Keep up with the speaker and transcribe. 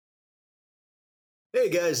Hey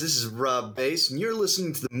guys, this is Rob Bass, and you're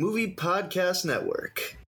listening to the Movie Podcast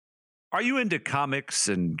Network. Are you into comics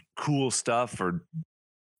and cool stuff, or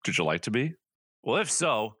did you like to be? Well, if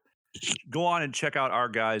so, go on and check out our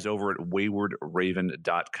guys over at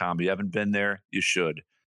waywardraven.com. If you haven't been there, you should.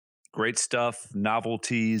 Great stuff,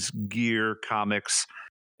 novelties, gear, comics,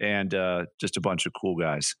 and just a bunch of cool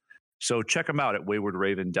guys. So check them out at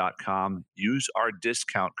waywardraven.com. Use our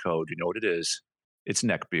discount code. You know what it is? It's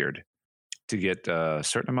Neckbeard, to get a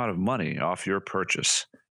certain amount of money off your purchase.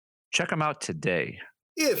 Check them out today.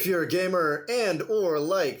 If you're a gamer and or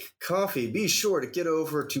like coffee, be sure to get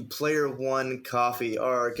over to Player One Coffee,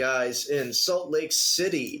 our guys in Salt Lake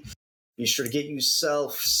City. Be sure to get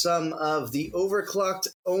yourself some of the overclocked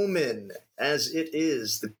Omen, as it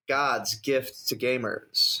is the God's gift to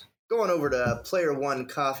gamers. Go on over to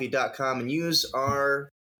playeronecoffee.com and use our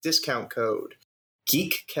discount code,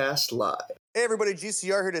 GeekCastLive. Hey everybody,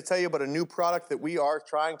 GCR here to tell you about a new product that we are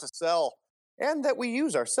trying to sell and that we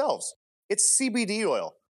use ourselves. It's CBD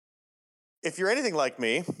oil. If you're anything like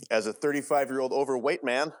me, as a 35-year-old overweight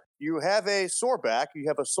man, you have a sore back, you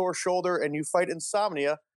have a sore shoulder, and you fight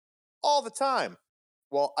insomnia all the time.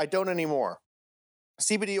 Well, I don't anymore.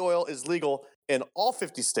 CBD oil is legal in all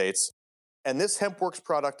 50 states, and this HempWorks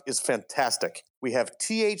product is fantastic. We have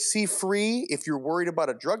THC-free if you're worried about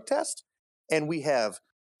a drug test, and we have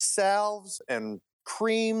salves and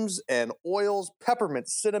creams and oils, peppermint,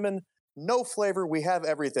 cinnamon, no flavor. We have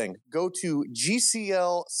everything. Go to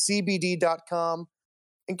GCL6.267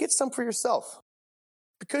 and get some for yourself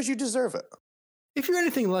because you deserve it. If you're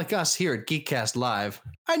anything like us here at Geekcast Live,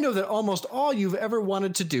 I know that almost all you've ever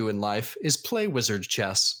wanted to do in life is play wizard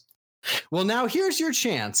chess. Well, now here's your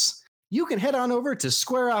chance. You can head on over to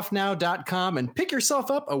squareoffnow.com and pick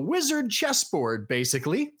yourself up a wizard chessboard,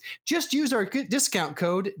 basically. Just use our discount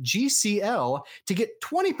code GCL to get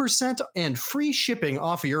 20% and free shipping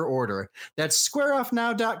off of your order. That's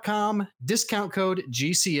squareoffnow.com, discount code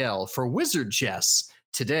GCL for wizard chess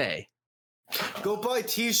today. Go buy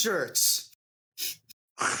t-shirts.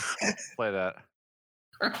 Play that.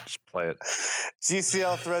 Just play it.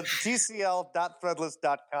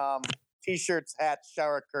 GCL.threadless.com. T-shirts, hats,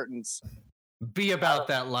 shower curtains. Be about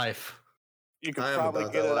that life. You can probably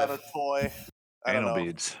get it on a toy. Anal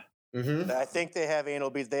beads. Mm-hmm. I think they have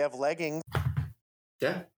anal beads. They have leggings.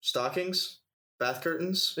 Yeah, stockings, bath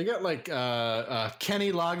curtains. They got like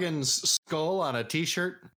Kenny Loggins' skull on a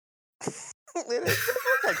t-shirt. It looks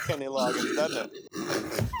like Kenny Loggins, doesn't it?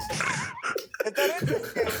 Is that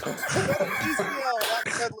interesting?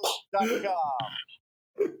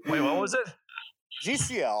 GCL.threadless.com. Wait, what was it?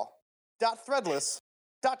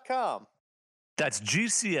 GCL.threadless.com. That's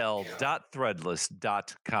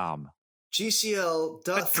GCL.threadless.com.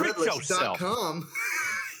 GCL.threadless.com.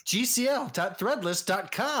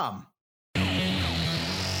 GCL.threadless.com.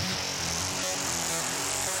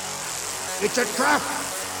 It's a trap!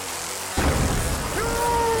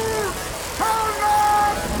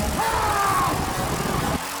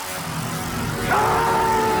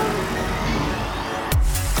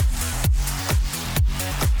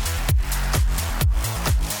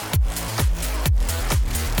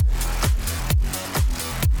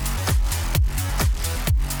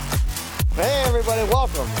 Hey everybody,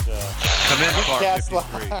 welcome to Come in, Car Cast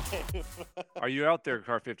 53. Live. Are you out there,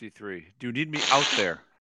 Car 53? Do you need me out there?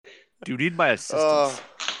 Do you need my assistance?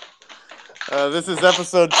 This is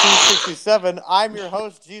episode 267. I'm your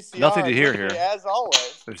host, GCR. Nothing to hear With me, here. as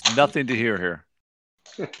always. There's nothing to hear here.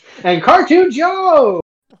 And Cartoon Joe!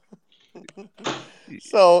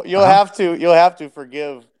 So you'll have to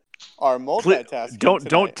forgive our multitasking.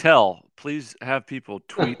 Don't tell. Please have people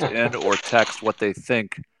tweet and or text what they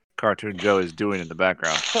think Cartoon Joe is doing in the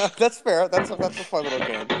background. That's fair. That's a fun little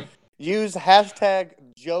game. Use hashtag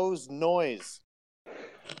Joe's Noise.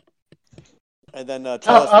 And then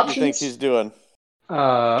tell us what you think he's doing.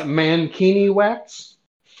 Mankini wax.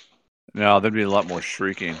 No, there'd be a lot more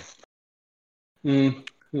shrieking.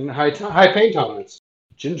 High pain tolerance.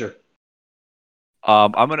 Ginger.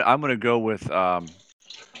 I'm gonna go with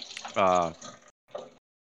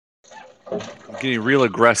getting real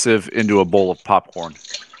aggressive into a bowl of popcorn.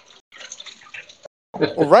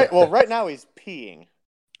 Well, right now he's peeing.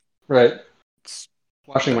 Right.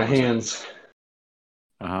 Washing my hands.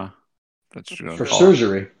 That's true. For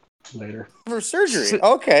surgery later. For surgery?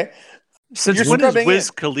 Okay. Since when is Wiz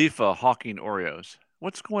Khalifa hawking Oreos?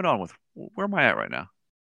 What's going on with... Where am I at right now?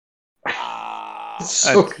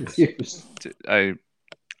 So confused. I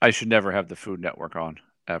should never have the Food Network on,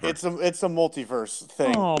 ever. It's a multiverse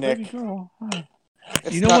thing, Nick. Baby girl.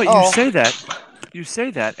 You know what? You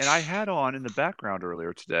say that, and I had on in the background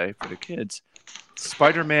earlier today for the kids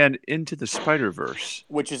Spider-Man Into the Spider-Verse,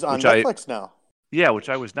 which is on which Netflix now. Yeah, which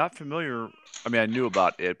I was not familiar. I mean, I knew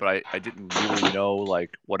about it, but I didn't really know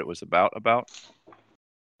like what it was about.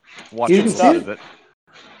 Watched a didn't little see bit of it.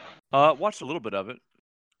 Watched a little bit of it.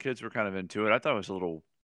 Kids were kind of into it. I thought it was a little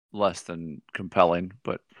less than compelling,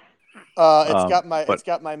 but It's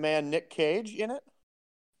got my man Nick Cage in it.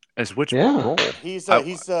 as which Yeah. role? He's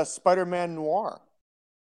I- Spider-Man Noir.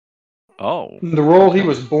 Oh, The role he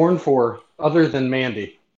was born for, other than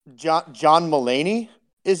Mandy. John Mulaney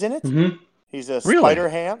is in it. Mm-hmm. He's a Really?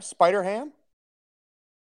 Spider-Ham.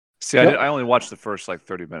 see, Yep. I only watched the first like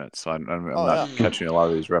 30 minutes, so I'm not catching a lot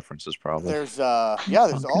of these references probably. There's all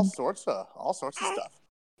sorts of stuff.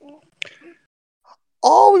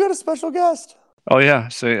 Oh, we got a special guest. Oh yeah,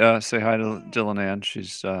 say hi to Dylan Ann.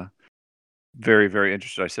 She's very, very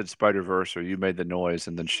interested. I said Spider-Verse, or you made the noise,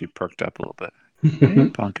 and then she perked up a little bit. Hey,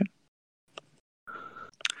 Pumpkin.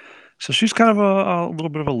 So she's kind of a little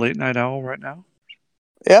bit of a late night owl right now.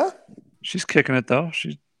 Yeah. She's kicking it though.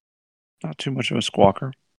 She's not too much of a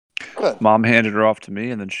squawker. Good. Mom handed her off to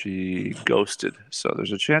me, and then she ghosted. So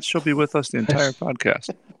there's a chance she'll be with us the entire podcast.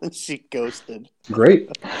 She ghosted. Great.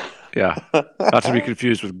 Yeah, not to be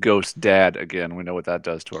confused with Ghost Dad again. We know what that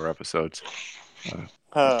does to our episodes.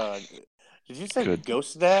 Did you say Good.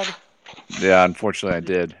 Ghost Dad? Yeah, unfortunately I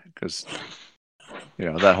did, because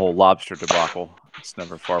that whole lobster debacle. It's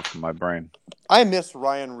never far from my brain. I miss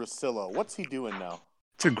Ryan Russillo. What's he doing now?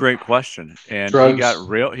 It's a great question, and Drugs.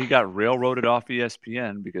 he got railroaded off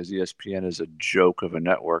ESPN because ESPN is a joke of a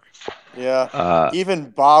network. Yeah.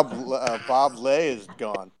 Even Bob Lay is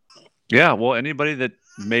gone. Yeah, well, anybody that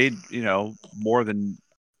made more than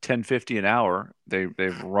 $10.50 an hour,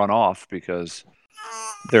 they've run off because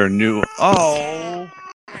their new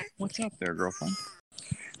what's up there, girlfriend?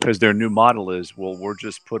 Because their new model is, well, we're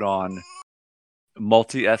just put on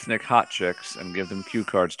multi-ethnic hot chicks and give them cue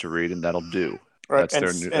cards to read, and that'll do. Right. That's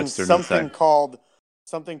their new something thing. called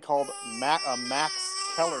Max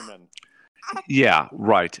Kellerman. Yeah,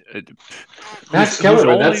 right. Max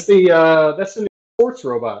Kellerman. That's the new sports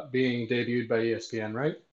robot being debuted by ESPN,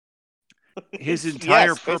 right? His entire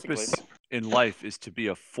Yes, purpose basically. in life is to be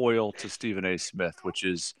a foil to Stephen A. Smith, which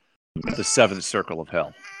is the seventh circle of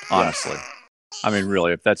hell. Honestly, I mean,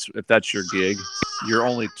 really, if that's your gig, you're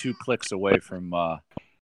only 2 clicks away from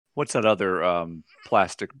what's that other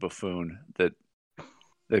plastic buffoon that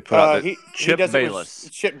they put out? Chip Bayless.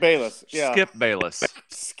 Chip Bayless. Yeah. Skip Bayless.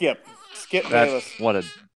 Skip Bayless. What a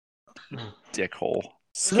dickhole.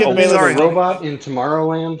 Skip Oh, Bayless. sorry, robot in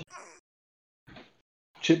Tomorrowland.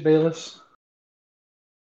 Chip Bayless.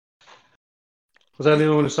 Was that the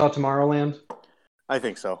only one who saw Tomorrowland? I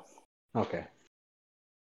think so. Okay.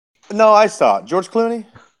 No, I saw it. George Clooney?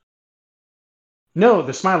 No,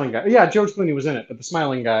 the smiling guy. Yeah, George Clooney was in it, but the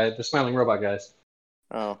smiling robot guys.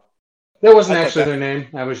 Oh. That wasn't I thought actually that- their name.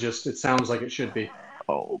 It sounds like it should be.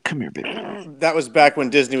 Oh, come here, baby. That was back when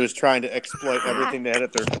Disney was trying to exploit everything they had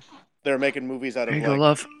at they were making movies out of Here you go,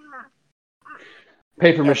 love.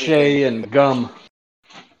 Paper mache and gum.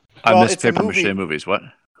 I Well, miss it's a paper mache movie. movies. What?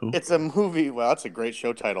 Who? It's a movie. Well, that's a great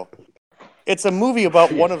show title. It's a movie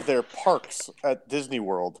about one of their parks at Disney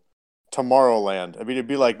World, Tomorrowland. I mean, it'd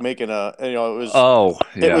be like making it was. Oh,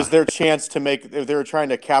 yeah. It was their chance to make. They were trying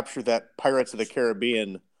to capture that Pirates of the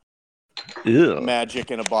Caribbean Ew. magic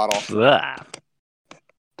in a bottle. Blah.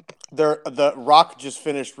 The Rock just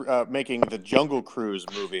finished making the Jungle Cruise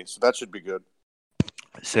movie, so that should be good.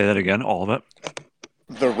 Say that again, all of it.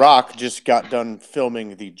 The Rock just got done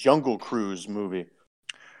filming the Jungle Cruise movie.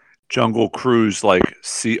 Jungle Cruise, like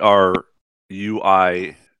CRUISE?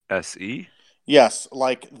 Yes,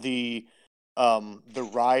 like the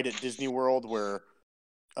ride at Disney World where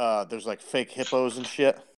there's like fake hippos and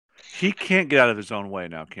shit. He can't get out of his own way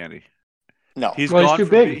now, can he? No, He's Well, he's gone too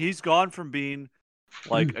from big. he's gone from being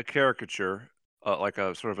like a caricature, like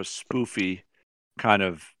a sort of a spoofy kind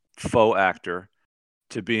of faux actor,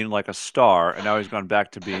 to being like a star, and now he's gone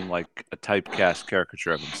back to being like a typecast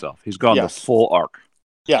caricature of himself. He's gone Yes. the full arc.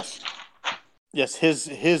 yes.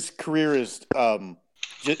 His career is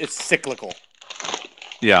it's cyclical.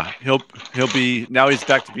 Yeah, he'll be now. He's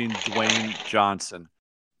back to being Dwayne Johnson,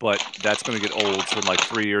 but that's going to get old. So in like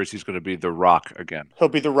 3 years, he's going to be The Rock again. He'll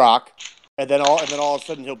be The Rock, and then all of a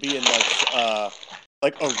sudden he'll be in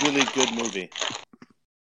like a really good movie.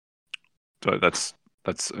 So that's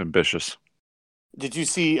ambitious. Did you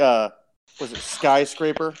see was it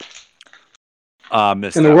Skyscraper?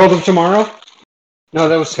 Missed In the that World one. of Tomorrow? No,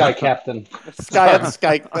 that was Sky Captain. That's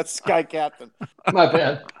Sky Captain. My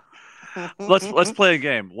bad. Let's play a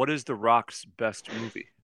game. What is The Rock's best movie?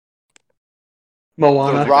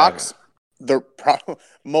 Moana.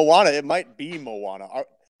 Moana. It might be Moana.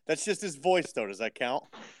 That's just his voice, though. Does that count?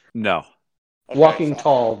 No. Okay, Walking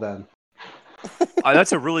Tall, then.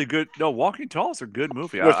 That's a really good. No, Walking Tall is a good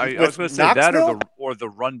movie. With I was going to say that or the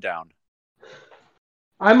Rundown.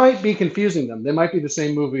 I might be confusing them. They might be the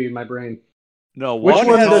same movie in my brain. No, Which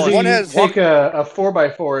Walking one Tall does he take a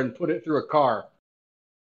 4x4 and put it through a car?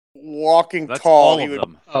 Walking That's Tall. all of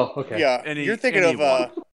them. Oh, okay. Yeah, you're thinking of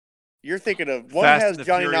one Fast has and the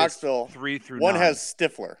Johnny Furious Knoxville. 3 through One 9. has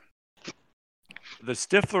Stifler. The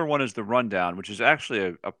Stifler one is the Rundown, which is actually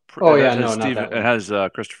it has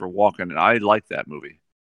Christopher Walken, and I like that movie,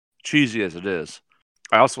 cheesy as it is.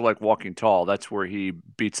 I also like Walking Tall. That's where he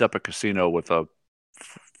beats up a casino with a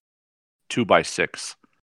 2x6.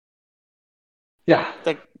 Yeah,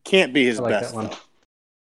 that can't be his I like best that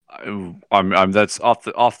one. I'm that's off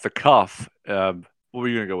the cuff. What were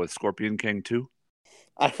you gonna go with? Scorpion King 2?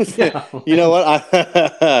 I was, you know what?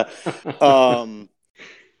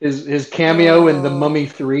 His cameo in The Mummy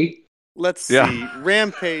 3. Let's see.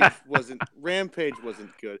 Rampage wasn't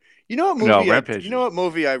good. You know what movie? No, Rampage. You know what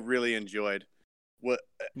movie I really enjoyed? What?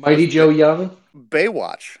 Mighty Joe Young.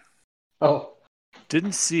 Baywatch. Oh,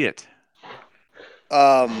 Didn't see it.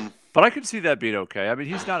 But I could see that being okay. I mean,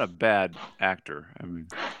 he's not a bad actor. I mean,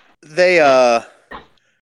 they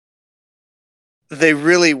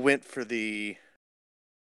really went for the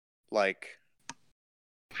like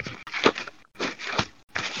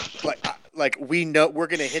we know we're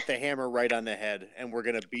gonna hit the hammer right on the head and we're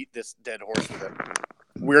gonna beat this dead horse with it.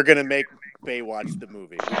 We're gonna make Baywatch the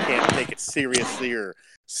movie. We can't take it seriously or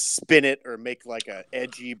spin it or make like a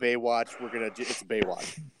edgy Baywatch. It's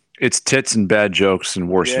Baywatch. it's tits and bad jokes and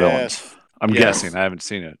worse villains. I'm Yes. guessing. I haven't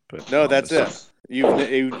seen it, but No, that's it. You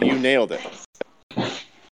nailed it.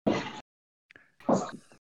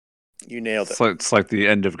 You nailed it. It's like the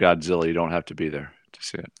end of Godzilla. You don't have to be there to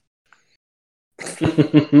see it.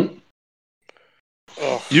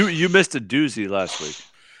 You missed a doozy last week.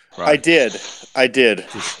 Right? I did.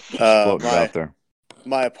 Just floating out there.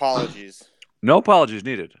 My apologies. No apologies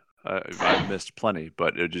needed. I missed plenty,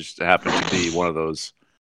 but it just happened to be one of those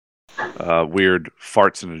weird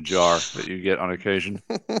farts in a jar that you get on occasion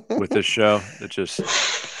with this show that just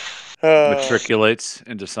matriculates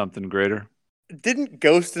into something greater. Didn't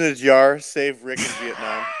Ghost in a Jar save Rick in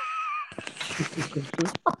Vietnam?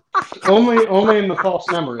 only in the false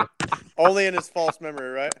memory. Only in his false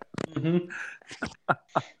memory, right? Mm-hmm.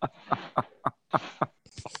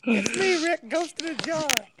 It's me, Rick, Ghost in a Jar.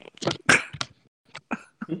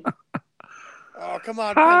 Oh, come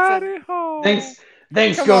on, Pencil.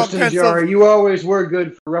 Thanks, Come Ghost on, in a Jar. You always were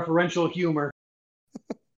good for referential humor.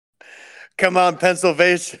 Come on,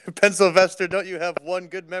 Pencilvester. Don't you have one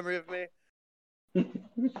good memory of me?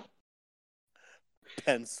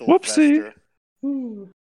 Pencilvester. Whoopsie.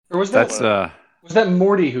 Or was that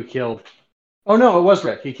Morty who killed? Oh no, it was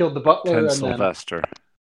Rick. He killed the butler. Pencilvester.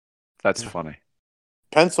 That's funny.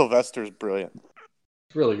 Pencilvester's brilliant.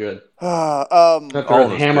 It's really good. All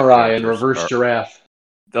those Hammer Eye and Reverse Giraffe.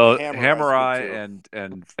 The Hammer Eye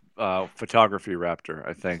and Photography Raptor,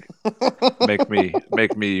 I think,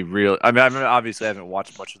 make me real. I mean, obviously I haven't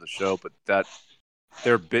watched much of the show, but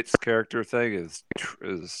their Bits character thing is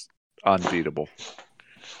unbeatable.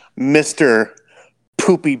 Mr.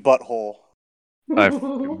 Poopy Butthole.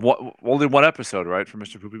 Only one episode, right, for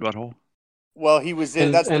Mr. Poopy Butthole? Well, he was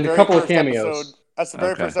in. That's and the a very couple first of cameos. Episode. That's the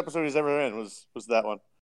very first episode he's ever in. Was that one?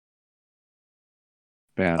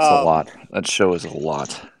 Man, it's a lot. That show is a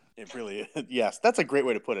lot. It really is. Yes, that's a great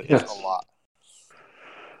way to put it. It's a lot.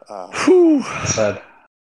 Sad.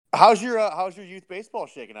 How's your youth baseball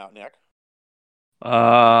shaking out, Nick?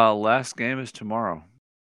 Last game is tomorrow.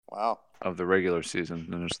 Wow. Of the regular season,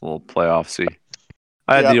 and there's a little playoff-y.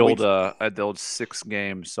 I had the old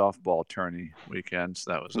 6-game softball tourney weekend,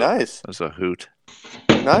 so that was nice. That was a hoot.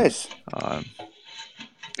 Nice.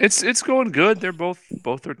 It's going good. They're both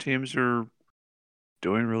their teams are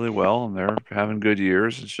doing really well, and they're having good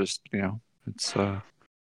years. It's just it's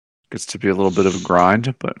gets to be a little bit of a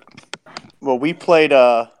grind, but well, we played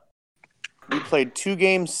 2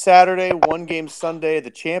 games Saturday, 1 game Sunday.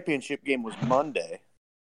 The championship game was Monday.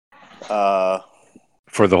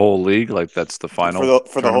 For the whole league, like that's the final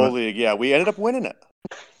for the whole league. Yeah, we ended up winning it.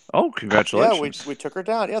 Oh, congratulations! Yeah, we took her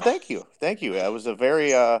down. Yeah, thank you. Yeah, it was a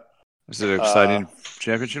very. Was it an exciting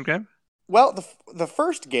championship game? Well, the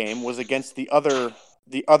first game was against the other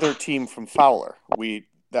team from Fowler.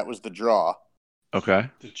 That was the draw. Okay.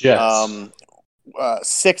 The Jets.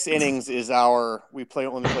 6 innings is our. We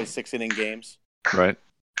only play 6-inning games. Right.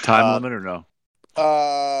 Time limit or no?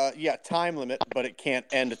 Yeah, time limit, but it can't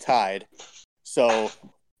end tied. So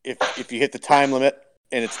if you hit the time limit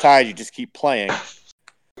and it's tied, you just keep playing.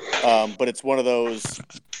 But it's one of those,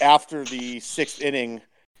 after the 6th inning,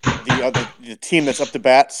 the team that's up to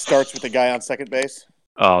bat starts with the guy on second base.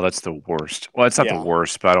 Oh, that's the worst. Well, it's not the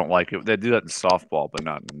worst, but I don't like it. They do that in softball, but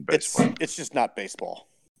not in baseball. It's just not baseball.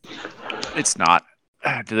 It's not.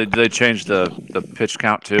 Do they change the pitch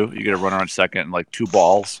count too? You get a runner on second and like 2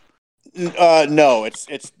 balls. No,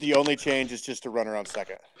 it's the only change is just a runner on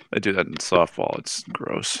second. They do that in softball. It's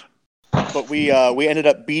gross. But we ended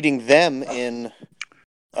up beating them in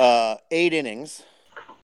 8 innings.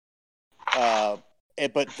 But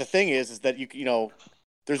the thing is that you know,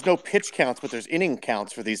 there's no pitch counts, but there's inning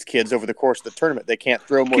counts for these kids over the course of the tournament. They can't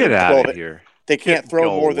throw more than 12. Here. They can't throw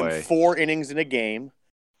more than 4 innings in a game.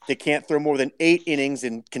 They can't throw more than 8 innings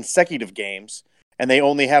in consecutive games, and they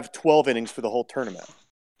only have 12 innings for the whole tournament.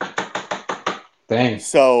 Dang.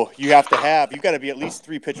 So you've got to be at least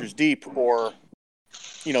 3 pitchers deep, or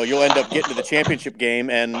you'll end up getting to the championship game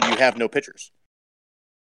and you have no pitchers.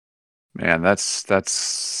 Man, that's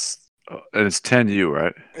and it's 10U,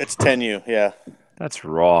 right? It's 10U, yeah. That's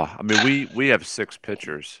raw. I mean, we have 6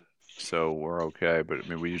 pitchers, so we're okay. But I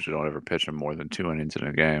mean, we usually don't ever pitch them more than 2 innings in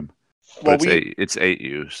a game. But it's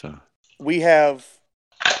 8U, so we have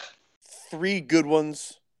 3 good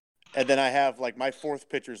ones, and then I have like my 4th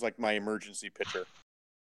pitcher is like my emergency pitcher.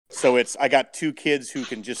 So I got 2 kids who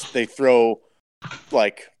can they throw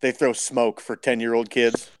smoke for 10-year-old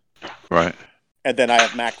kids. Right. And then I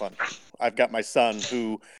have Macklin. I've got my son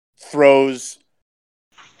who throws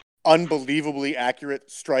unbelievably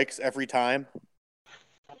accurate strikes every time.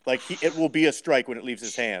 Like it will be a strike when it leaves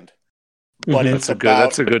his hand. But that's a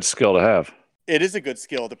good skill to have. It is a good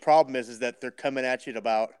skill. The problem is that they're coming at you at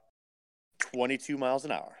about 22 miles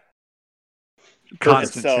an hour.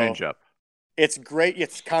 Constant changeup. It's great.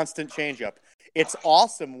 It's constant changeup. It's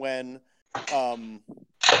awesome when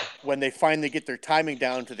they finally get their timing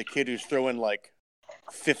down to the kid who's throwing like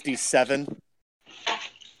 57,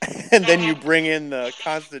 and then you bring in the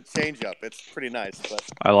constant changeup. It's pretty nice. But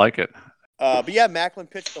I like it. But yeah, Macklin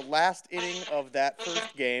pitched the last inning of that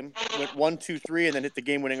first game, went 1-2-3, and then hit the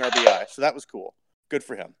game-winning RBI. So that was cool. Good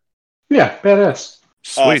for him. Yeah, badass.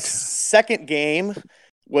 Sweet. Second game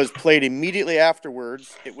was played immediately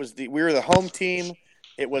afterwards. We were the home team.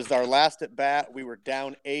 It was our last at bat. We were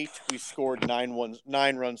down 8. We scored 9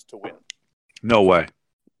 runs to win. No way.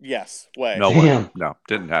 Yes, way. No way. No,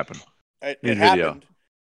 didn't happen. It happened.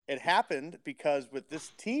 It happened because what this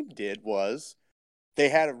team did was they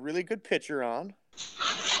had a really good pitcher on,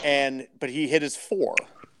 but he hit his 4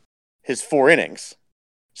 innings,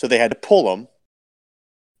 so they had to pull him.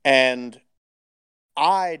 And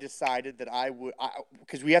I decided that I would,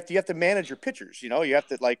 because you have to manage your pitchers. You have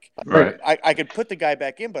to Right. I could put the guy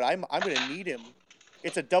back in, but I'm going to need him.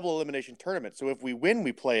 It's a double elimination tournament, so if we win,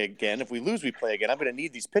 we play again. If we lose, we play again. I'm going to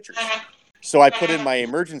need these pitchers. So I put in my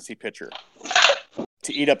emergency pitcher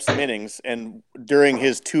to eat up some innings, and during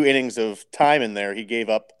his 2 innings of time in there, he gave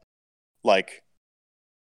up like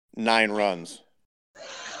 9 runs.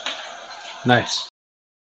 Nice.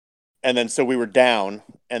 And then so we were down,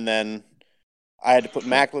 and then I had to put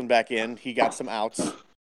Macklin back in. He got some outs,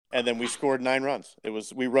 and then we scored 9 runs.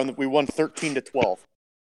 We won 13-12.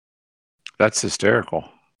 That's hysterical.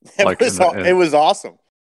 It was awesome.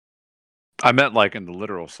 I meant like in the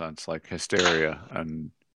literal sense, like hysteria, and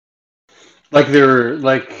like they're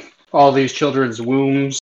like all these children's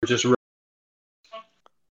wombs are just.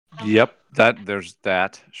 Yep, there's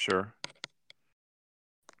that. Sure.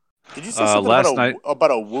 Did you say something about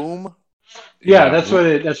a womb? Yeah, that's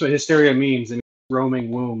what hysteria means, and roaming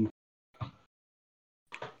womb.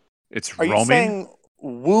 It's Are roaming? you saying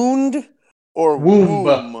wound or Womb?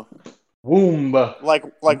 womb? Womb. Like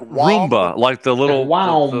Roomba, like the little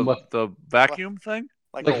the vacuum thing?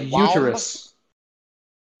 Like a womb? uterus.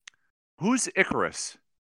 Who's Icarus?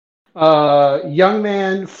 Young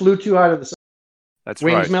man flew too high to the sun. That's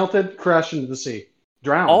Wings right. melted, crashed into the sea.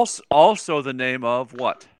 Drowned. Also the name of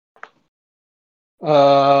what?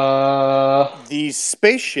 The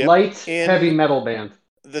spaceship. Light heavy metal band.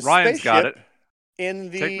 The Ryan's got it.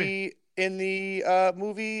 In the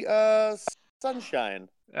movie Sunshine.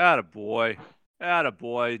 Attaboy,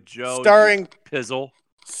 Joe. Starring Pizzle.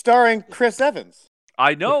 Starring Chris Evans.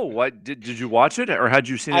 I know. What did you watch it, or had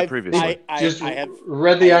you seen it previously? I have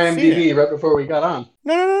read the IMDb right before we got on.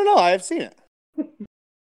 No. I have seen it.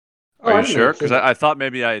 Are you sure? Because I thought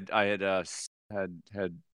maybe I had.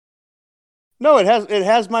 No, it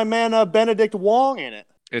has my man Benedict Wong in it.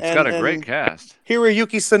 It's got a great cast.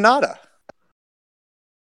 Hiroyuki Sanada.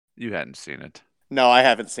 You hadn't seen it. No, I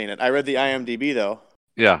haven't seen it. I read the IMDb though.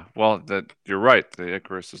 Yeah, well, you're right. The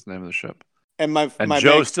Icarus is the name of the ship. And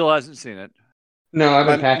Joe still hasn't seen it. No, I've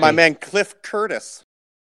been packing. My man Cliff Curtis.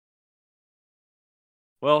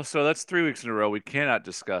 Well, so that's 3 weeks in a row. We cannot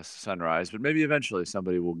discuss Sunrise, but maybe eventually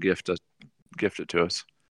somebody will gift it to us.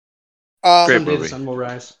 Great Someday movie. the sun will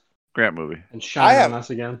rise Great movie. and shine on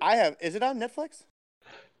us again. Is it on Netflix?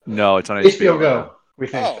 No, it's on HBO HBO. Go. Right now. We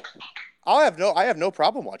think. Oh, I have no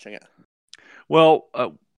problem watching it. Well,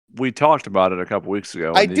 we talked about it a couple weeks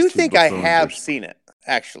ago. I do think I have seen it,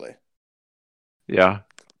 actually. Yeah.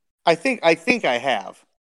 I think I have.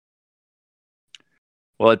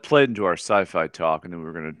 Well, it played into our sci-fi talk, and then we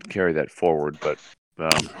were going to carry that forward, but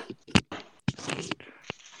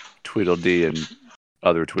Tweedledee and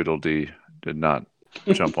other Tweedledee did not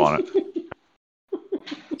jump on it.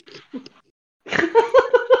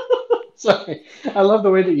 Sorry. I love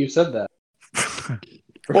the way that you said that.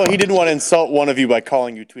 Well, he didn't want to insult one of you by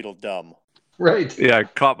calling you Tweedledum. Right. Yeah, I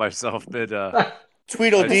caught myself mid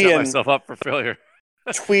Tweedledee set and myself up for failure.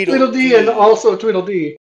 Tweedledee and also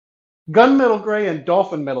Tweedledee. Gunmetal Gray and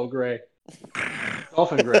Dolphin Metal Gray.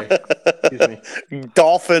 Dolphin Gray. Excuse me.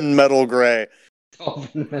 Dolphin Metal Gray.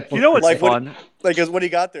 Dolphin Metal. You know what's fun? What do you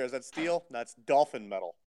got there? Is that steel? That's Dolphin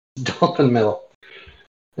Metal. Dolphin Metal.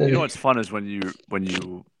 You know what's fun is when your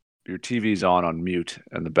TV's on mute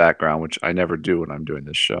in the background, which I never do when I'm doing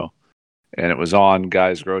this show. And it was on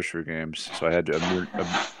Guy's Grocery Games, so I had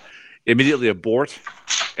to immediately abort,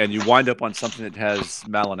 and you wind up on something that has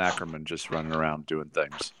Malin Ackerman just running around doing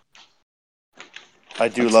things. I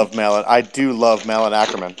do love Malin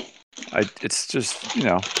Ackerman. It's just,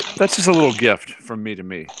 that's just a little gift from me to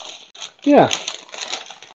me. Yeah.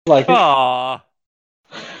 Like it. Aww.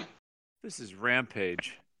 This is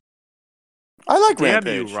Rampage. I like Damn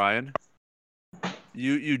Rampage. you, Ryan.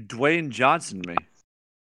 You Dwayne Johnson me.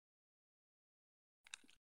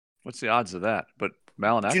 What's the odds of that? But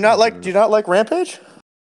Malin Ackerman. Do you not like Rampage?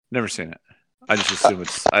 Never seen it. I just assume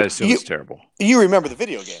it's terrible. You remember the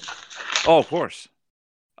video game? Oh, of course.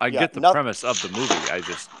 I get the premise of the movie. I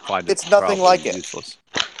just find it's nothing like useless.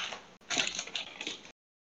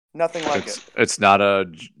 Nothing like it. It's not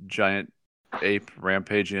a giant ape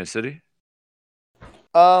rampaging a city?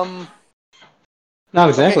 Not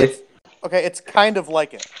exactly. Okay, it's kind of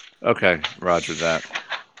like it. Okay, roger that.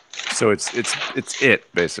 So it's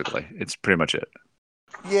it basically. It's pretty much it.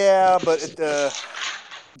 Yeah, but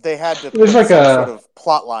they had to There's put some sort of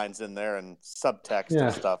plot lines in there and subtext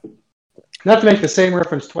and stuff. Not to make the same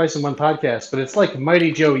reference twice in one podcast, but it's like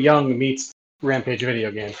Mighty Joe Young meets Rampage video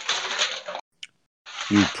game.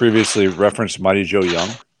 You previously referenced Mighty Joe Young?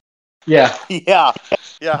 Yeah. Yeah.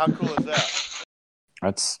 Yeah, how cool is that?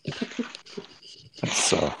 That's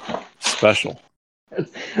special.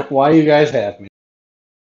 Why you guys have me.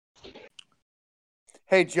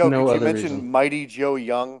 Hey, Joe, No did you other mention reason. Mighty Joe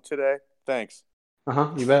Young today? Thanks.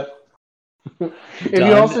 You bet. If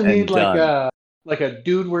you also need like a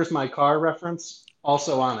dude, where's my car reference,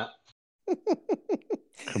 also on it.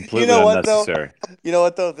 Completely unnecessary. You know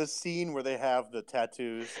what though? The scene where they have the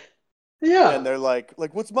tattoos. Yeah. And they're like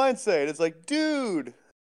what's mine say? And it's like, dude.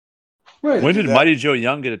 Right. When did Mighty Joe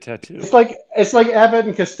Young get a tattoo? It's like Abbott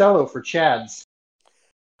and Costello for Chads.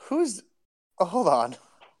 Hold on.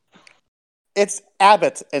 It's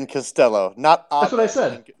Abbott and Costello, not Abed. That's what I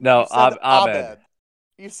said. No, Abed.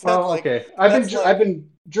 You said okay. I've been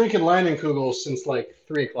drinking Leinenkugels since like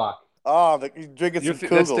 3:00. Oh, you're drinking some Kugels.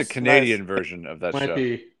 That's the Canadian version of that show. Might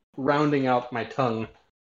be rounding out my tongue.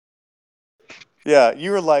 Yeah,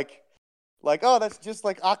 you were like, oh, that's just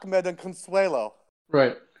like Ahmed and Consuelo.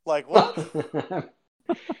 Right. Like what?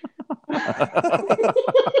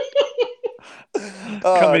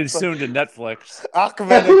 Coming soon to Netflix.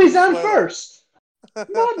 Ahmed who is on first?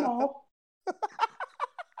 No.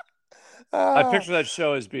 I picture that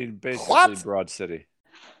show as being basically Broad City.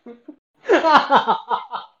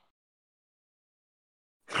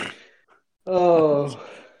 Oh.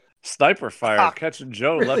 Sniper fire, catching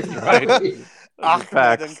Joe left and right.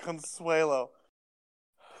 Ahmed and Consuelo.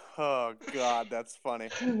 Oh God, that's funny.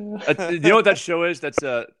 You know what that show is? That's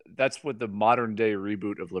what the modern day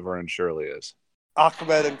reboot of Laverne and Shirley is.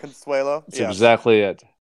 Ahmed and Consuelo. That's exactly it.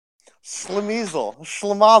 Schlemazel.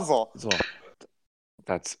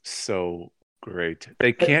 That's so great.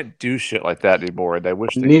 They can't do shit like that anymore, and I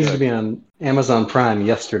wish they needs could. to be on Amazon Prime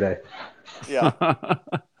yesterday. Yeah.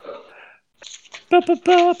 Hey,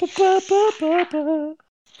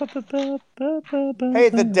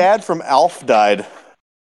 the dad from Alf died.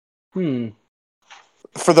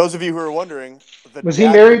 For those of you who are wondering, was he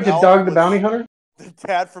married to Dog the Bounty Hunter? The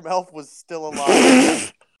dad from Elf was still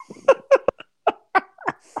alive.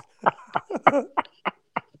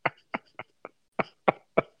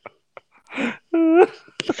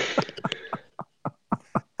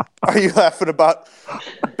 Are you laughing about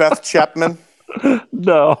Beth Chapman?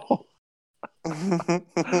 No.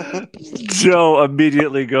 Joe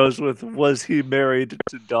immediately goes with, was he married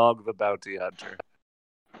to Dog the Bounty Hunter?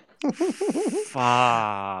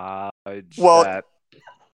 Fudge, Well, that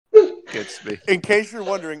gets me. in case you're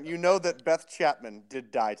wondering, you know that Beth Chapman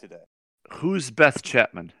did die today. Who's Beth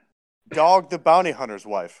Chapman? Dog the Bounty Hunter's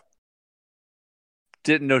wife.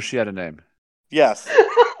 Didn't know she had a name. Yes.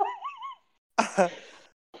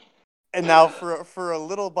 And now for a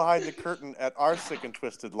little behind the curtain at our Sick and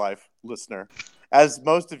Twisted Life listener, as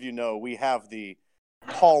most of you know, we have the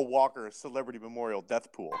Paul Walker Celebrity Memorial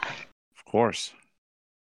Death Pool. Of course.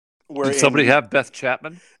 Wherein, Did somebody have Beth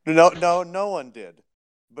Chapman? No one did.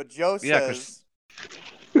 But Joe Yeah, says,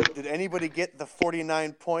 did anybody get the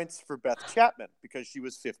 49 points for Beth Chapman? Because she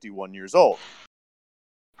was 51 years old.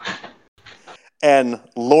 And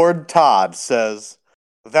Lord Todd says,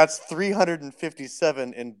 that's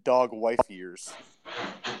 357 in dog wife years.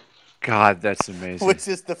 God, that's amazing. Which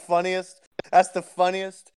is the funniest. That's the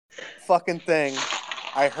funniest fucking thing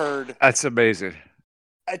I heard. That's amazing.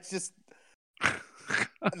 It's just,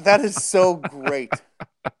 that is so great.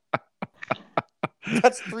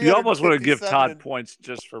 That's 357. You almost want to give Todd points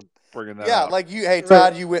just for bringing that up. Yeah, like hey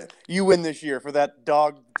Todd, you win this year for that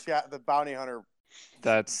dog the bounty hunter.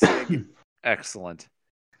 That's excellent.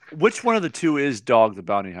 Which one of the two is Dog the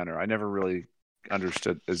Bounty Hunter? I never really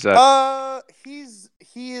understood. Is that he is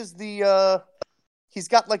the he's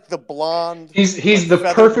got like the blonde. He's like, the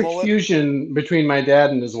perfect mullet. fusion between my dad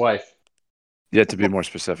and his wife. Yet to be more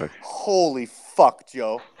specific. Holy fuck,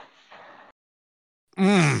 Joe.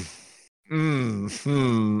 Too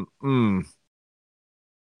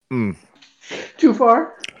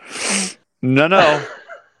far? No.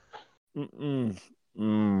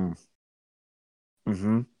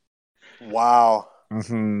 Wow.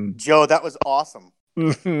 Joe, that was awesome.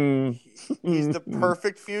 He's the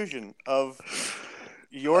perfect fusion of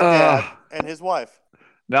your dad and his wife.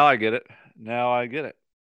 Now I get it.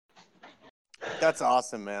 That's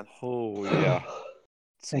awesome, man. Oh, yeah.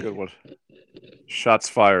 It's a good one. Shots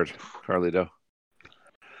fired, Carlito.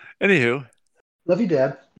 Anywho. Love you,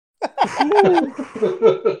 Dad.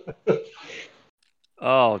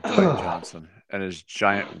 Oh, Dwayne Johnson and his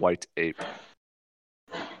giant white ape.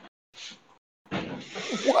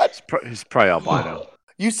 What? He's probably albino.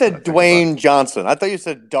 You said Dwayne Johnson. I thought you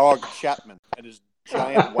said Dog Chapman and his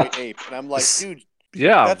giant white ape. And I'm like, dude,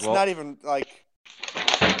 that's not even like...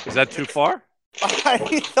 Is that too far? I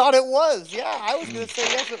thought it was. Yeah, I was going to say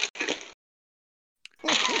yes.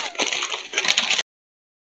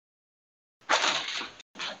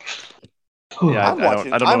 Yeah,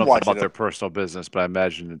 I don't know about their personal business, but I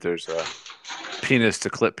imagine that there's a penis to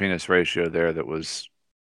clip penis ratio there that was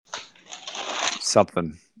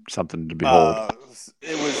something to behold.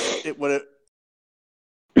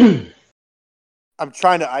 I'm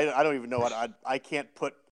trying to. I don't even know what I can't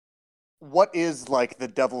put. What is like the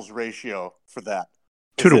devil's ratio for that?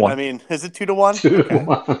 2 to 1. I mean, is it 2 to 1? 2 to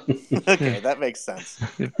 1. Okay, that makes sense.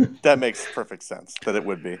 That makes perfect sense that it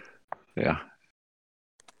would be. Yeah.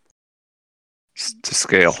 To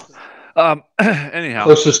scale. Anyhow.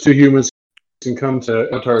 Closest to humans can come to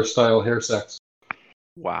Avatar-style hair sex.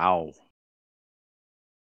 Wow.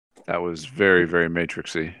 That was very, very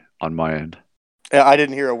Matrixy on my end. Yeah, I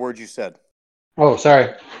didn't hear a word you said. Oh,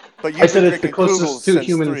 sorry. But I said it's the closest to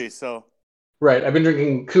humans. 3, so. Right, I've been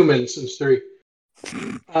drinking cumin since 3.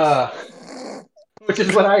 Which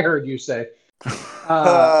is what I heard you say.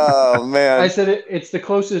 Oh, man. I said it's the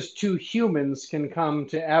closest two humans can come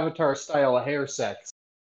to Avatar-style hair sex.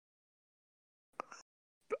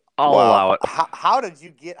 I'll allow it. How did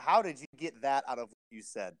you get that out of what you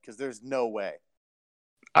said? Because there's no way.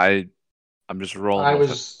 I'm just rolling.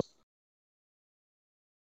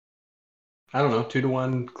 I don't know, 2 to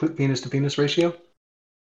 1 penis to penis ratio.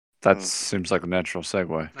 That seems like a natural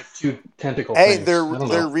segue. Like 2 tentacle. Hey, things.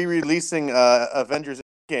 they're re-releasing Avengers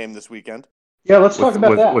game this weekend. Yeah, let's talk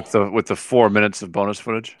about that. With the 4 minutes of bonus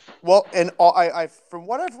footage. Well, and I from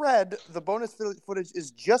what I've read, the bonus footage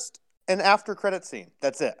is just an after-credit scene.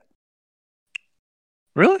 That's it.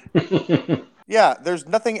 Really? Yeah, there's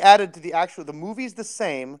nothing added to the movie's the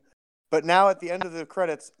same, but now at the end of the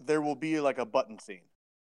credits, there will be like a button scene.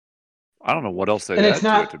 I don't know what else they add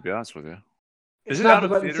to it, to be honest with you. It's not the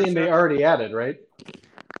button scene they already added, right?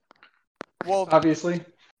 Well, obviously,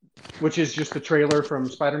 which is just the trailer from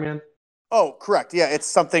Spider-Man. Oh, correct. Yeah, it's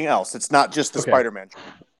something else. It's not just the Spider-Man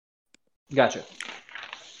trailer. Gotcha.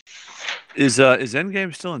 Is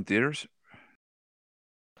Endgame still in theaters?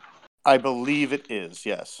 I believe it is,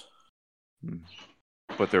 yes.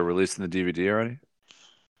 But they're releasing the DVD already?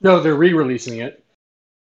 No, they're re-releasing it.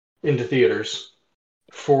 into theaters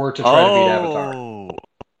to try to beat Avatar.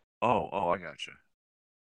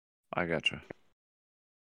 I gotcha.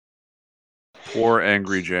 Poor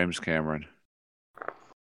angry James Cameron.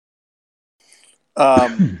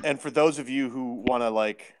 And for those of you who want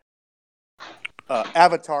to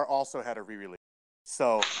Avatar also had a re-release.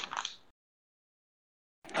 So,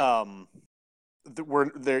 we're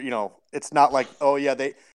there. It's not like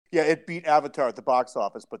it beat Avatar at the box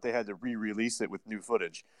office, but they had to re-release it with new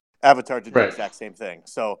footage. Avatar did the exact same thing.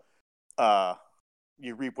 So,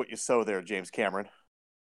 you reap what you sow there, James Cameron.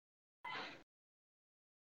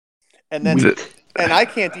 And then, and I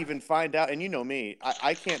can't even find out. And you know me,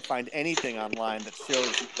 I can't find anything online that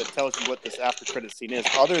tells you what this after credit scene is,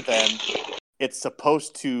 other than it's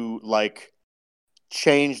supposed to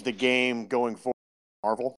change the game going forward.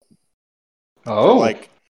 Marvel. Oh,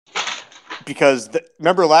 because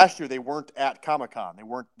remember last year they weren't at Comic-Con.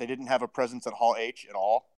 They didn't have a presence at Hall H at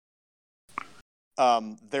all.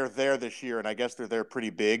 They're there this year, and I guess they're there pretty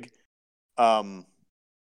big. So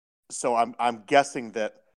I'm guessing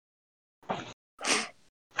that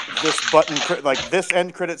this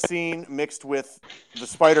end credit scene mixed with the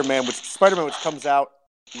Spider-Man, which comes out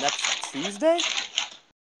next Tuesday.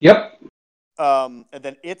 Yep. And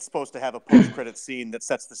then it's supposed to have a post-credit scene that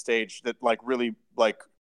sets the stage. That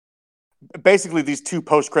basically these two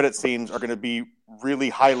post-credit scenes are going to be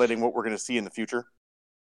really highlighting what we're going to see in the future.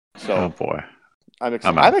 So, oh boy, I'm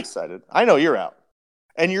excited. I know you're out,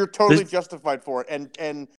 and you're totally justified for it.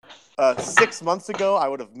 And 6 months ago, I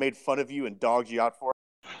would have made fun of you and dogged you out for it.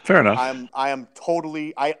 Fair enough.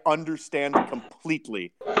 I understand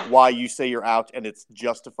completely why you say you're out, and it's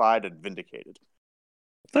justified and vindicated.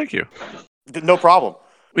 Thank you. No problem.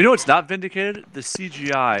 You know what's not vindicated? The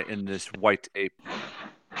CGI in this white ape.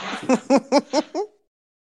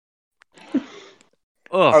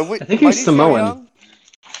 I think he's Samoan.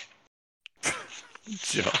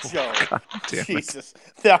 Joe. Jesus,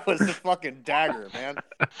 that was a fucking dagger, man.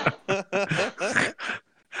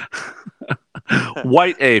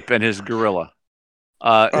 White ape and his gorilla.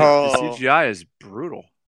 The CGI is brutal.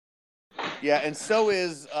 Yeah, and so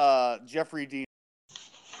is Jeffrey Dean.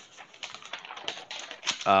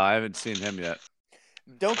 I haven't seen him yet.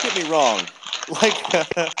 Don't get me wrong.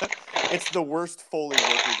 It's the worst Foley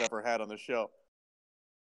work we've ever had on the show.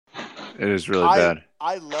 It is really bad.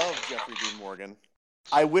 I love Jeffrey Dean Morgan.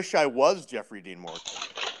 I wish I was Jeffrey Dean Morgan.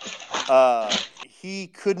 He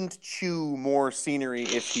couldn't chew more scenery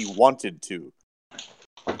if he wanted to.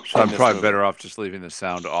 So I'm probably better off just leaving the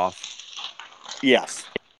sound off. Yes.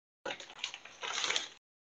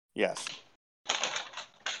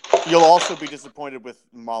 You'll also be disappointed with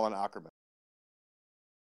Malin Ackerman.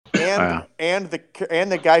 And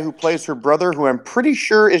the guy who plays her brother, who I'm pretty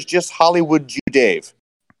sure is just Hollywood Jew Dave.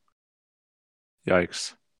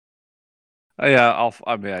 Yikes.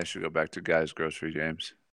 I should go back to Guy's Grocery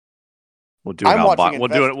Games. We'll do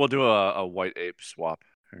we'll do a white ape swap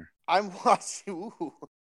here. I'm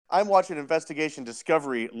watching Investigation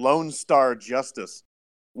Discovery Lone Star Justice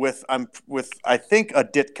with I think a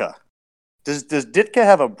Ditka. Does Ditka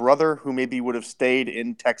have a brother who maybe would have stayed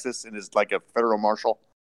in Texas and is like a federal marshal?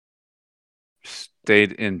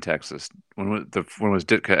 Stayed in Texas. When was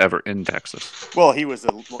Ditka ever in Texas? Well, he was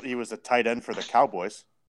a tight end for the Cowboys.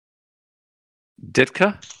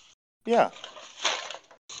 Ditka? Yeah.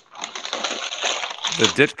 The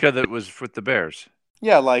Ditka that was with the Bears.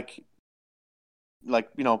 Yeah, like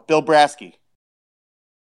Bill Brasky.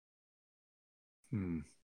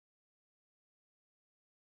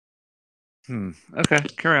 Okay,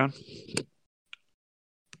 carry on.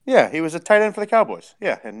 Yeah, he was a tight end for the Cowboys.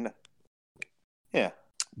 Yeah, and yeah.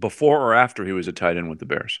 Before or after he was a tight end with the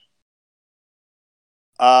Bears?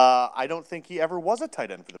 I don't think he ever was a tight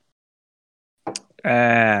end for the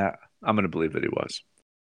I'm going to believe that he was.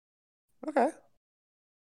 Okay.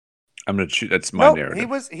 I'm going to choose. That's my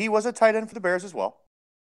narrative. He was a tight end for the Bears as well.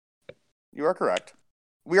 You are correct.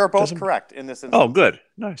 We are both correct in this instance. Oh, good.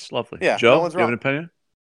 Nice. Lovely. Yeah, Joe, no one's do you have wrong. an opinion?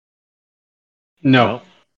 No.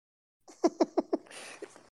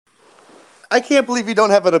 I can't believe you don't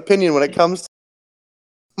have an opinion when it comes to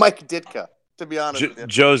Mike Ditka, to be honest with you.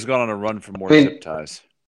 Joe's gone on a run for more zip ties.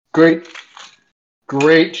 Great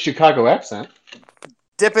Chicago accent.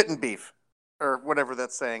 Dip it in beef, or whatever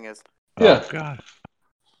that saying is. Yeah. Oh, God.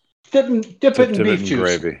 Dip it in beef juice.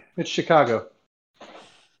 Gravy. It's Chicago.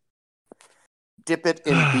 Dip it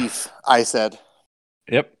in beef, I said.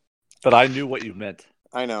 Yep. But I knew what you meant.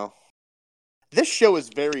 I know. This show is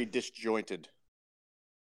very disjointed.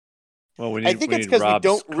 Well, I think it's because we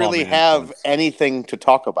don't really have anything to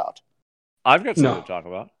talk about. I've got something to talk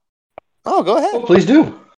about. Oh, go ahead. Oh, please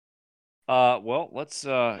do. Well, let's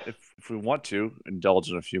if we want to indulge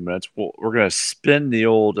in a few minutes, we're gonna spin the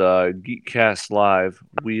old Geekcast Live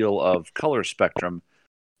wheel of color spectrum.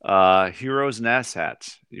 Heroes and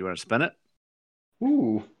asshats. You want to spin it?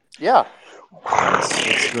 Ooh. Yeah.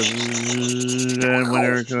 Let's go. And when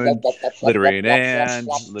they're going, littering and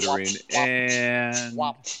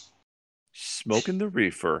smoking the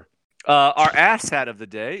reefer. Our asshat of the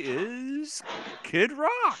day is Kid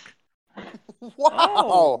Rock. Wow.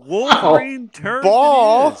 Oh, Wolverine turd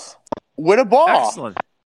Ball. that he is. Win a ball. Excellent.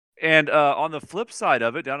 And on the flip side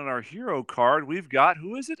of it, down on our hero card, we've got,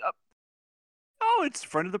 who is it? Oh, it's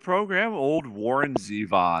friend of the program, old Warren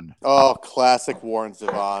Zevon. Oh, classic Warren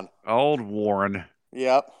Zevon. Old Warren.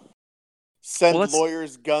 Yep. Send Well,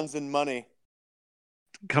 lawyers, guns, and money.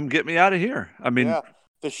 Come get me out of here. I mean, yeah,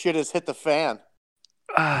 the shit has hit the fan.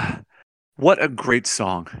 What a great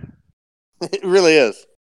song. It really is.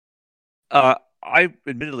 I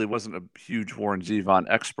admittedly wasn't a huge Warren Zevon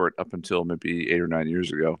expert up until maybe 8 or 9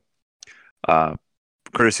 years ago.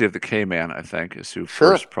 Courtesy of the K-Man, I think, is who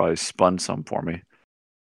first probably spun some for me.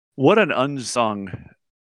 What an unsung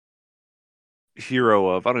hero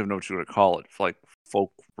of, I don't even know what you want to call it, like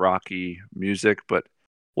folk rocky music, but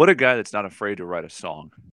what a guy that's not afraid to write a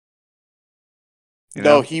song. You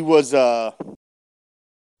know? No, he was,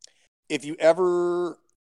 if you ever,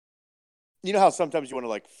 you know how sometimes you want to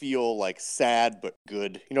like feel like sad but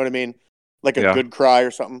good, you know what I mean? Like a good cry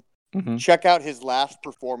or something. Mm-hmm. Check out his last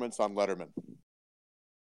performance on Letterman.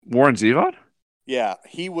 Warren Zevon? Yeah,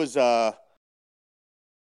 he was,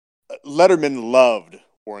 Letterman loved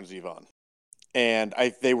Warren Zevon. And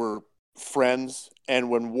they were friends. And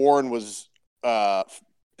when Warren was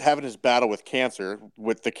having his battle with cancer,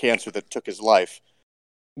 with the cancer that took his life,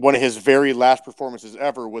 one of his very last performances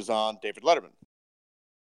ever was on David Letterman.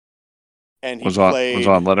 And he played... Was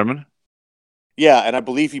on Letterman? Yeah, and I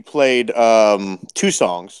believe he played 2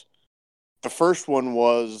 songs. The first one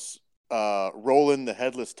was Roland the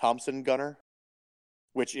Headless Thompson Gunner,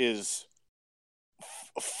 which is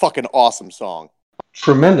a fucking awesome song.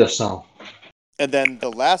 Tremendous song. And then the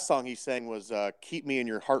last song he sang was Keep Me in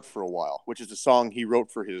Your Heart for a While, which is a song he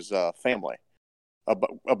wrote for his family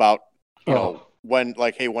about, you know, when,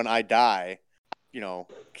 like, hey, when I die, you know,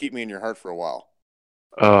 keep me in your heart for a while.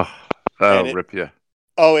 Oh, that'll rip you.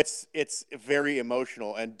 Oh, it's very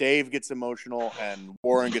emotional, and Dave gets emotional, and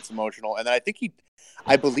Warren gets emotional, and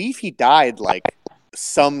I believe he died like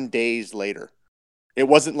some days later. It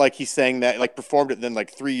wasn't like he sang that, like performed it, and then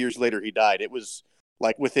like 3 years later he died. It was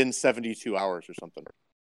like within 72 hours or something.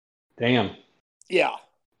 Damn. Yeah.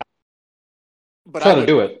 But Try to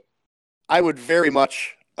do it. I would very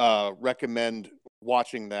much recommend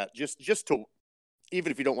watching that. Just to,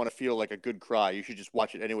 even if you don't want to feel like a good cry, you should just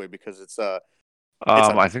watch it anyway because it's a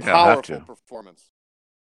I think I'll have to. Performance.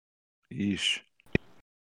 Yeesh.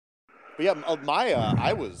 But yeah,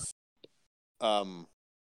 I was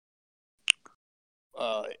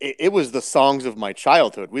it was the songs of my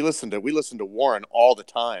childhood. We listened to Warren all the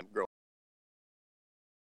time.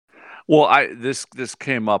 Well, this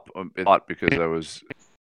came up a lot because I was.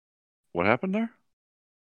 What happened there?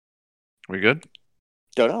 We good?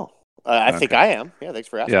 Don't know. I think I am. Yeah, thanks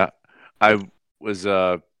for asking. Yeah, I was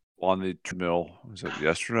on the treadmill. Was it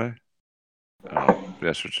yesterday?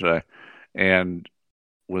 Yesterday, and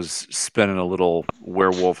was spinning a little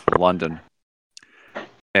Werewolf London,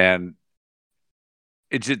 and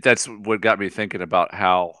that's what got me thinking about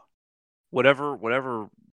how whatever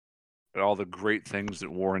all the great things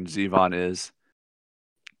that Warren Zevon is,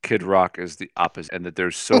 Kid Rock is the opposite, and that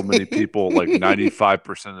there's so many people, like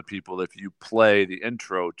 95% of the people, if you play the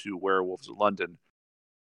intro to Werewolves of London,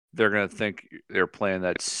 they're going to think they're playing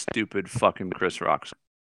that stupid fucking Chris Rock song.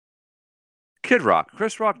 Kid Rock.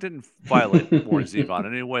 Chris Rock didn't violate Warren Zevon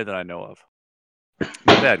in any way that I know of.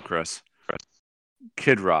 My bad, Chris.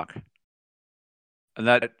 Kid Rock. And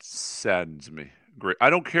that saddens me. Great.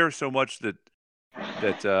 I don't care so much that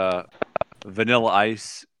Vanilla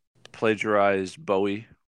Ice plagiarized Bowie,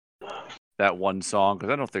 that one song,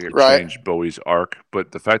 because I don't think it changed Bowie's arc.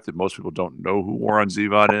 But the fact that most people don't know who Warren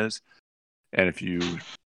Zevon is, and if you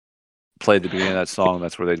played the beginning of that song,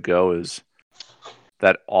 that's where they'd go, is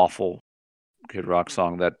that awful Kid Rock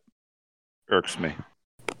song that irks me.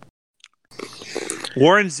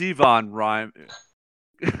 Warren Zevon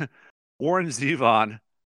Warren Zevon,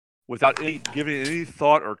 without giving it any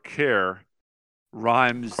thought or care,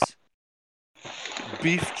 rhymes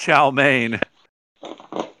beef chow mein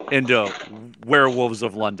into Werewolves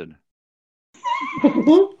of London.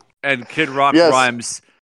 And Kid Rock rhymes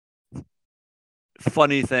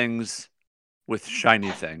funny things with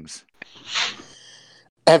shiny things.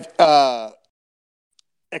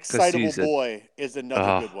 Excitable he's a- Boy is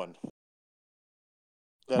another good one.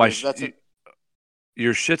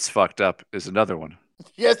 Your shit's fucked up is another one.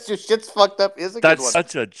 Yes, your shit's fucked up is a That's good one.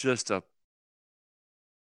 such a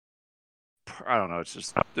I don't know. It's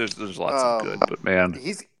just there's lots of good, but man,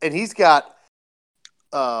 he's got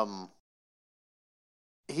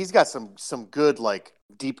some good like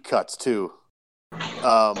deep cuts too.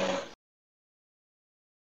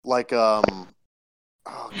 Oh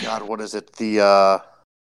God, what is it? The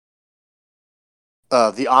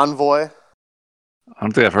Envoy. I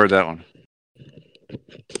don't think I've heard that one.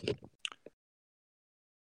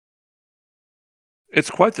 It's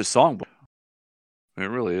quite the song. It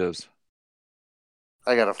really is.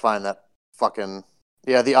 I gotta find that fucking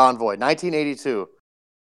The Envoy, 1982.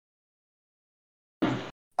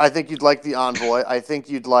 I think you'd like The Envoy. I think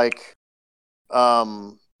you'd like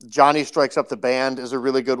Johnny Strikes Up the Band is a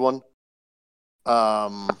really good one.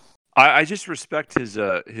 I just respect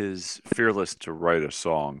his fearless to write a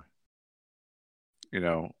song. You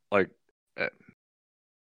know, like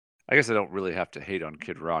I guess I don't really have to hate on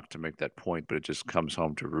Kid Rock to make that point, but it just comes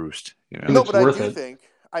home to roost. You know, no, but I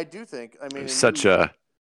do think. I mean,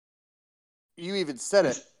 you even said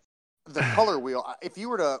it. The color wheel. If you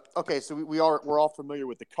were to, so we're all familiar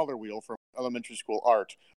with the color wheel from elementary school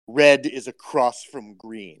art. Red is across from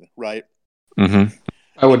green, right? Mm-hmm.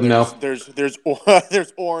 I wouldn't know. There's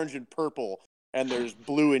orange and purple, and there's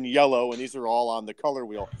blue and yellow, and these are all on the color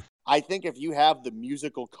wheel. I think if you have the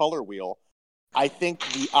musical color wheel, I think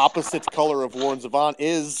the opposite color of Warren Zevon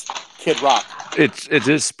is Kid Rock. It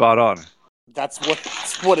is spot on. That's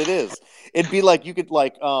what it is. It'd be like you could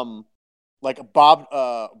like Bob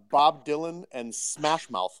Dylan and Smash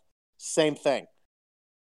Mouth, same thing.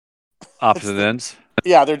 Opposite ends.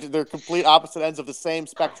 Yeah, they're complete opposite ends of the same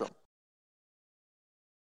spectrum.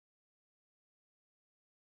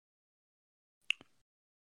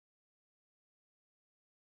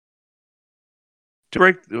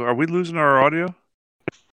 Are we losing our audio?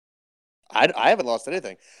 I haven't lost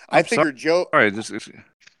anything. I figured Joe. All right, You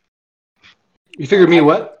figured me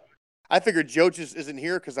what? I figured Joe just isn't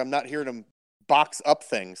here because I'm not hearing him box up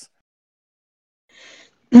things.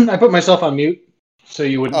 I put myself on mute so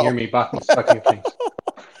you wouldn't hear me sucking up things.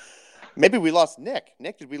 Maybe we lost Nick.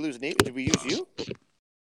 Nick, did we lose Nate? Did we use you?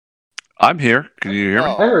 I'm here. Can you hear me?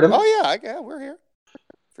 I heard him. Oh yeah, we're here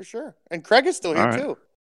for sure. And Craig is still here too.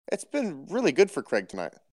 It's been really good for Craig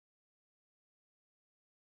tonight.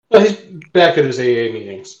 Well, he's back at his AA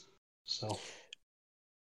meetings. So.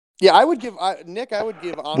 Yeah, I would give Nick. I would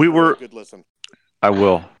give Envoy a good listen. I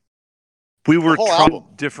will. We were trying album.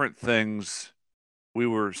 Different things. We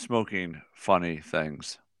were smoking funny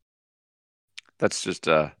things. That's just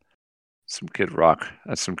some Kid Rock.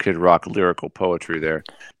 That's some Kid Rock lyrical poetry there.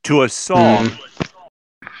 To a song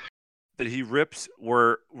that he rips,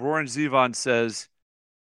 where Warren Zevon says,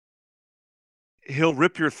 "He'll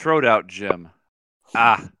rip your throat out, Jim.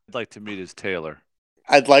 I'd like to meet his tailor.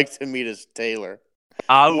 I'd like to meet his tailor.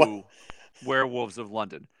 Ow, Werewolves of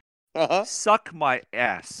London. Uh-huh. Suck my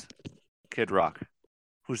ass, Kid Rock."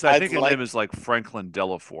 Who's I think his name is like Franklin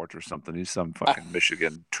Delafort or something. He's some fucking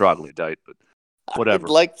Michigan troglodyte, but whatever.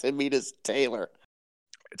 I'd like to meet his tailor.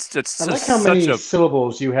 It's just I like how many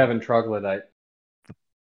syllables you have in troglodyte.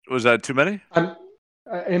 Was that too many?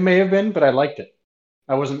 It may have been, but I liked it.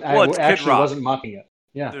 I wasn't. Well, I actually wasn't mocking it.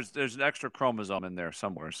 Yeah. There's an extra chromosome in there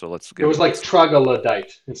somewhere, so let's get it. Was like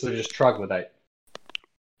troglodyte instead of just troglodyte,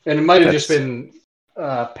 and it might have just been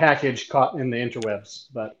package caught in the interwebs,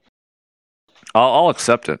 but. I'll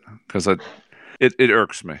accept it because it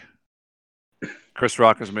irks me. Chris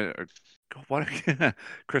Rock has made what?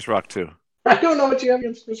 Chris Rock too. I don't know what you have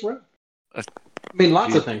against Chris Rock. I mean,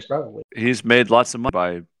 lots of things probably. He's made lots of money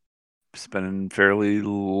by spinning fairly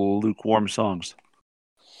lukewarm songs.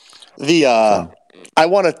 I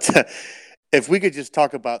wanted to, if we could just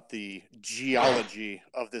talk about the geology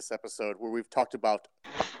of this episode, where we've talked about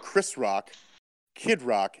Chris Rock, Kid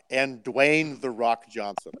Rock, and Dwayne "The Rock"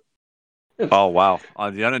 Johnson. Oh wow!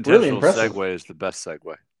 The unintentional segue is the best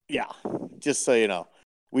segue. Yeah, just so you know,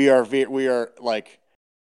 we are like,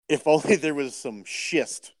 if only there was some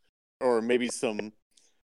schist or maybe some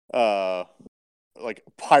like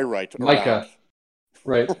pyrite mica,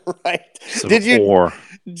 right? Right. Some Did you, ore.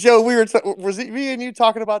 Joe? Was it me and you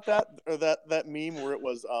talking about that or that meme where it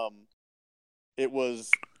was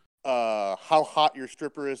how hot your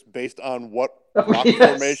stripper is based on what rock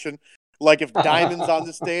formation? Like if Diamond's on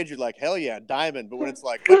the stage, you're like, hell yeah, Diamond. But when it's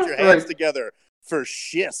like, put your hands together for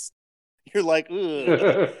schist, you're like,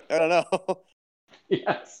 ugh, I don't know.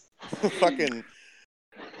 Yes. Fucking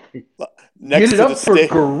Next Get it to up the for stage.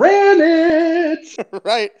 granite.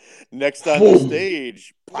 Right. Next on the Boom.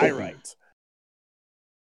 stage, Pyrite.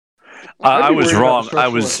 I'd I be was worried about the wrong.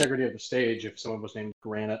 structural integrity of the stage if someone was named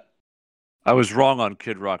Granite. I was wrong on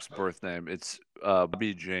Kid Rock's birth name. It's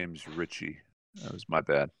Bobby James Ritchie. That was my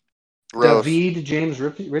bad. Gross. David James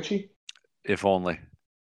Ritchie? If only.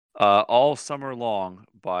 All Summer Long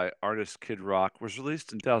by artist Kid Rock was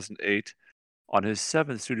released in 2008 on his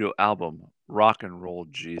seventh studio album, Rock and Roll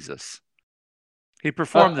Jesus. He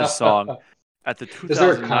performed this song at the Is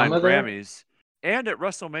there a 2009 comma there? Grammys and at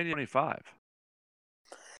WrestleMania 25.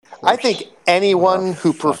 I think anyone What a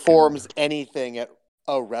who fucking- performs anything at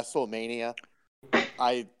a WrestleMania,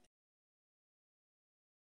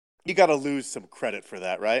 you got to lose some credit for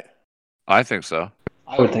that, right? I think so.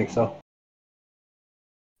 I would think so.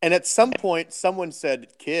 And at some point, someone said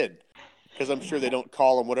Kid, because I'm sure they don't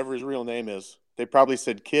call him whatever his real name is. They probably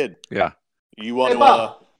said Kid. Yeah. You want Hey, to,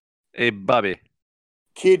 Bob. Hey, Bobby.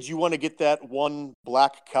 Kid, you want to get that one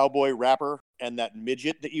black cowboy rapper and that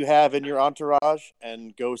midget that you have in your entourage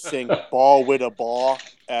and go sing Ball with a Ball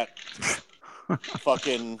at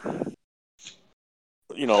fucking,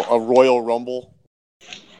 a Royal Rumble?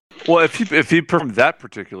 Well, if he performed that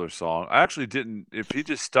particular song, I actually didn't. If he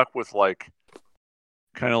just stuck with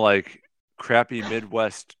kind of like crappy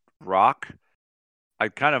Midwest rock, I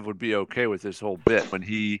kind of would be okay with this whole bit. When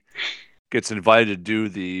he gets invited to do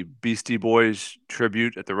the Beastie Boys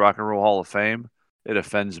tribute at the Rock and Roll Hall of Fame, it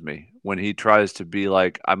offends me. When he tries to be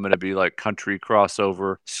like, I'm going to be like country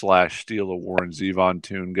crossover / steal a Warren Zevon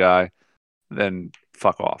tune guy, then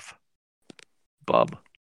fuck off, bub.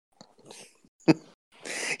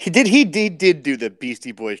 He did do the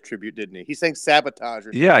Beastie Boys tribute, didn't he? He sang Sabotage.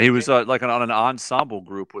 Yeah, he was like on an ensemble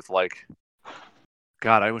group with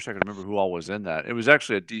God, I wish I could remember who all was in that. It was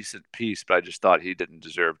actually a decent piece, but I just thought he didn't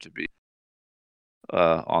deserve to be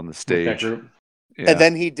on the stage. Group. Yeah. And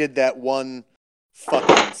then he did that one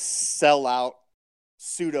fucking sellout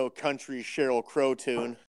pseudo country Sheryl Crow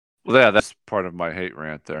tune. Well, yeah, that's part of my hate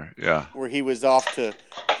rant there. Yeah. Where he's off to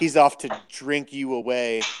drink you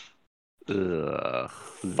away. Ugh.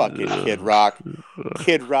 Fucking Kid Rock.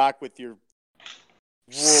 Kid Rock with your World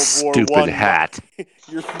War Stupid One hat.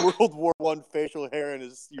 Your World War One facial hair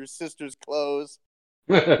and your sister's clothes.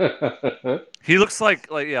 He looks like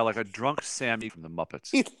a drunk Sammy from the Muppets.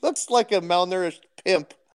 He looks like a malnourished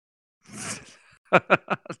pimp.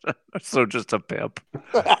 So just a pimp.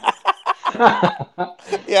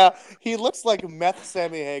 Yeah, he looks like meth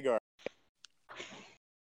Sammy Hagar.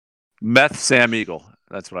 Meth Sam Eagle.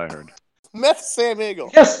 That's what I heard. Meth Sam Eagle.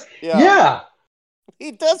 Yes. Yeah. Yeah.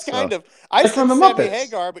 He does kind of. I That's said from the Sammy Muppets.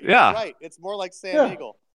 Hagar, but Yeah. you're right. It's more like Sam Yeah.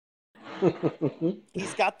 Eagle.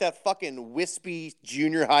 He's got that fucking wispy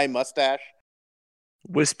junior high mustache.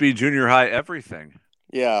 Wispy junior high everything.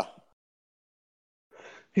 Yeah.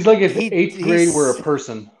 He's like if He- eighth he's- grade were a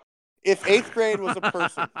person. If 8th grade was a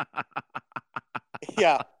person.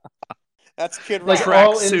 Yeah. That's Kid Rock. Like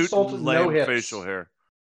all Tracksuit insulted, and no lame hips. facial hair.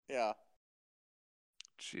 Yeah.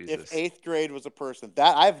 Jesus. If 8th grade was a person.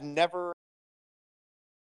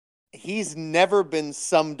 He's never been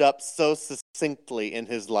summed up so succinctly in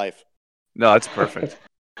his life. No, that's perfect.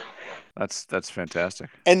 That's fantastic.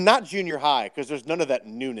 And not junior high, because there's none of that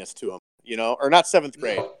newness to him, or not 7th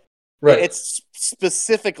grade. Right. It's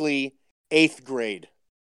specifically 8th grade.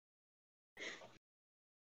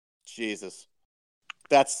 Jesus.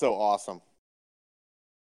 That's so awesome.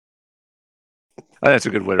 I think that's a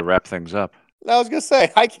good way to wrap things up. I was going to say,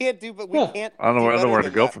 I can't do, but we Yeah. can't. I don't know do where better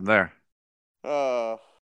to go than from there. that.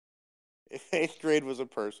 If 8th grade was a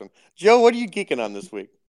person. Joe, what are you geeking on this week?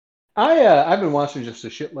 I've been watching just a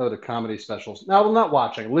shitload of comedy specials. No, well, not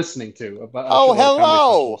watching, listening to. About a Oh, shitload of comedy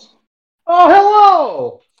hello. specials. Oh,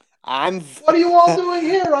 hello. I'm What are you all doing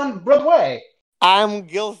here on Broadway?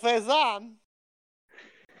 Gil Faison.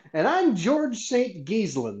 And I'm George St.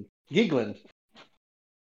 Giesland. Giegland.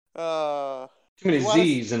 Uh, Too many You wanna-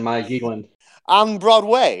 Z's in my Giegland. on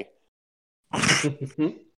Broadway.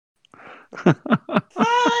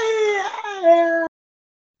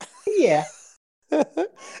 Yeah.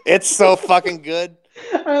 It's so fucking good.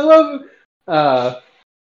 I love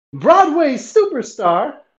Broadway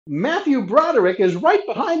superstar Matthew Broderick is right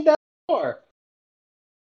behind that door.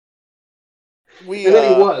 And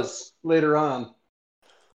then he was later on.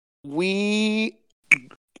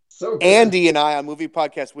 So good. Andy and I on Movie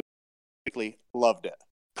Podcast Weekly loved it.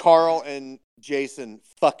 Carl and Jason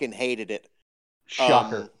fucking hated it.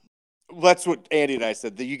 Shocker. That's what Andy and I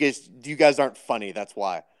said. That you guys aren't funny. That's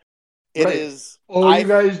why. It Right. is. Oh, you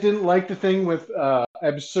guys didn't like the thing with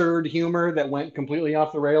absurd humor that went completely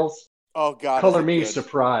off the rails? Oh God, Color is it me good.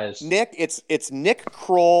 surprised. Nick, it's Nick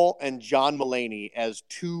Kroll and John Mulaney as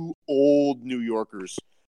two old New Yorkers,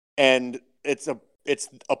 and it's a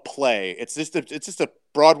play. It's just a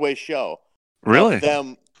Broadway show Really? of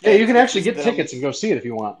them. Yeah, and you can it's actually just get them- tickets and go see it if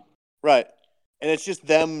you want. right, and it's just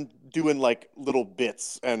them doing like little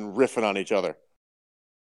bits and riffing on each other.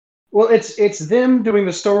 Well, it's them doing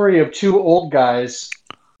the story of two old guys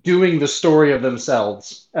doing the story of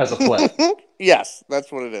themselves as a play. Yes,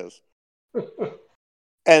 that's what it is.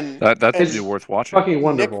 And That's and be worth watching. Fucking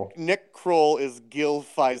wonderful. Nick Kroll is Gil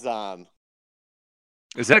Faizon.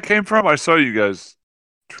 Is that came from? I saw you guys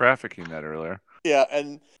trafficking that earlier. Yeah,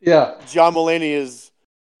 and Yeah, John Mulaney is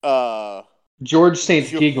George St.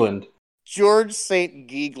 Jo- Geegland. George St.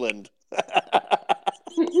 Geegland.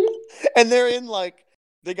 And they're in like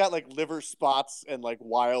they got like liver spots and like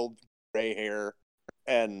wild gray hair,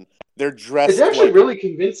 and they're dressed It's actually like really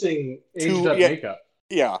convincing aged up yeah. makeup.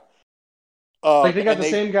 Yeah. Like they got And the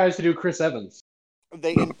same guys to do Chris Evans.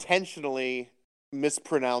 they intentionally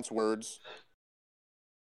mispronounce words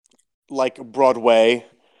like Broadway.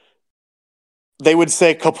 They would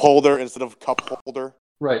say cup holder instead of cup holder.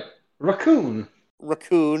 Right. Raccoon.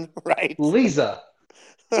 Raccoon, right? Lisa.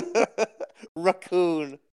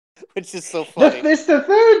 Raccoon, which is so funny. It's the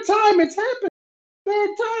third time it's happened. Third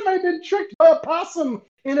time I've been tricked by a possum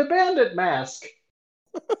in a bandit mask.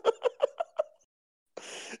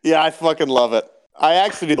 Yeah, I fucking love it. I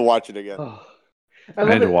actually need to watch it again. Oh, I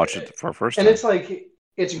need to watch it for first time. And it's like,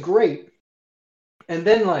 it's great. And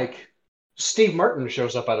then, like, Steve Martin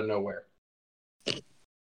shows up out of nowhere. And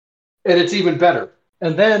it's even better.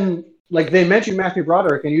 And then, like, they mention Matthew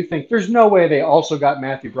Broderick, and you think, there's no way they also got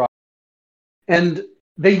Matthew Broderick. And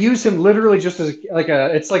they use him literally just as,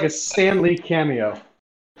 it's like a Stan Lee cameo.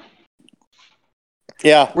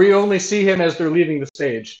 Yeah, Where you only see him as they're leaving the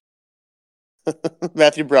stage.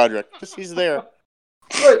 Matthew Broderick. He's there.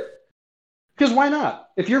 Right. Because why not?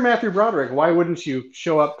 If you're Matthew Broderick, why wouldn't you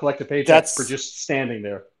show up, collect a paycheck for just standing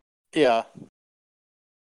there? Yeah.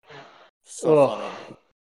 So funny.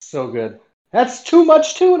 So good. That's too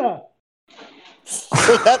much tuna. So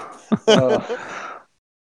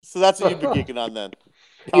that's what you've been geeking on then.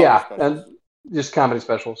 Comedy specials. And just comedy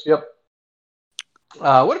specials. Yep.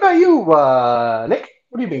 What about you, Nick?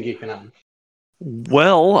 What have you been geeking on?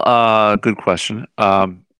 Well, good question.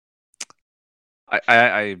 I'm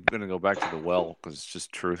going to go back to the well because it's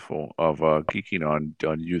just truthful of geeking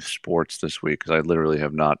on youth sports this week because I literally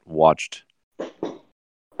have not watched.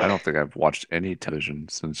 I don't think I've watched any television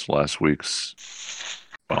since last week's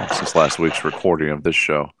recording of this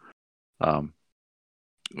show.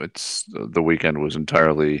 It's the weekend was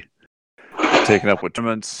entirely taken up with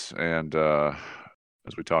tournaments and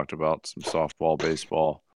as we talked about, some softball,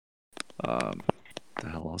 baseball. The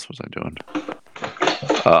hell else was I doing?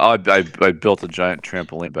 I built a giant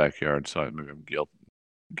trampoline backyard, so maybe I'm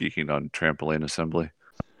geeking on trampoline assembly.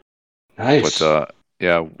 Nice. But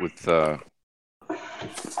with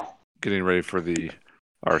getting ready for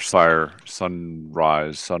our Sire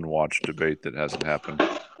Sunwatch debate that hasn't happened.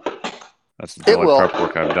 That's the only prep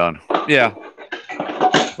work I've done. Yeah,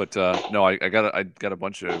 but no, I got a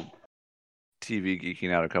bunch of TV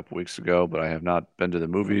geeking out a couple weeks ago, but I have not been to the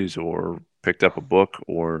movies or picked up a book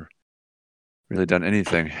or really done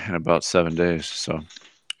anything in about 7 days. So,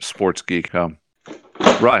 sports geek. Right?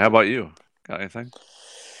 How about you? Got anything?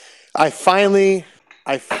 I finally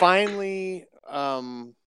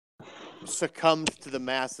succumbed to the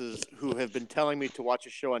masses who have been telling me to watch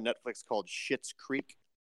a show on Netflix called Schitt's Creek.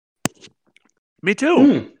 Me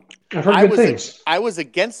too. I've heard good things. I was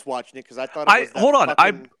against watching it because I thought it was hold on.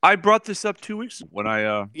 I brought this up 2 weeks ago when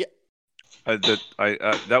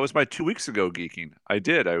that was my 2 weeks ago geeking. I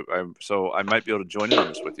did. So I might be able to join in on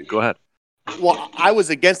this with you. Go ahead. Well, I was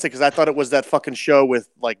against it because I thought it was that fucking show with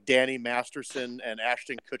like Danny Masterson and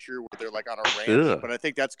Ashton Kutcher where they're like on a ranch. Ugh. But I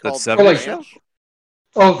think that's called The The 70s Ranch.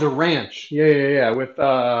 Oh, The Ranch. Yeah. With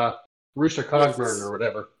Rooster Cogburn or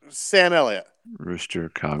whatever. Sam Elliott. Rooster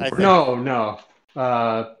Cogburn. No.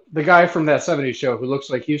 The guy from that 70s show who looks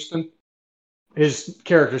like Houston, his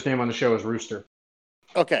character's name on the show is Rooster.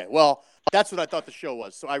 Okay, well, that's what I thought the show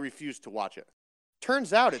was, so I refused to watch it.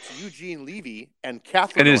 Turns out it's Eugene Levy and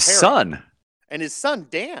Catherine and his O'Hara. son. And his son,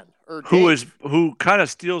 Dan. Who kind of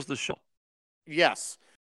steals the show. Yes.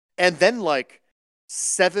 And then, like,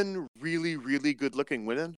 7 really, really good-looking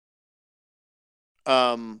women.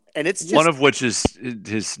 And it's just... One of which is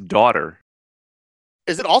his daughter.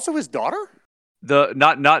 Is it also his daughter?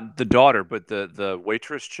 Not the daughter, but the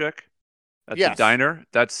waitress chick at Yes. the diner.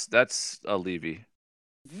 That's a Levy.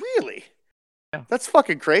 Really? Yeah. That's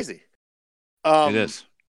fucking crazy. It is.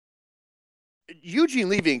 Eugene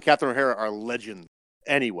Levy and Catherine O'Hara are legends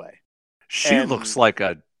anyway. She And- looks like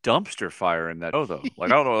a dumpster fire in that show, though.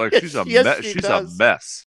 Like I don't know, like Yes, she's a yes, mess. she She's does. a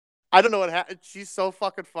mess. I don't know what happened. She's so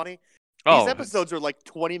fucking funny. These episodes are like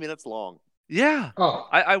 20 minutes long. Yeah. Oh,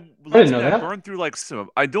 I didn't know that. burned through like some.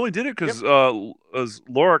 I only did it because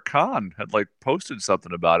Laura Kahn had like posted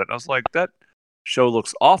something about it. And I was like, that show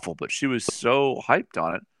looks awful, but she was so hyped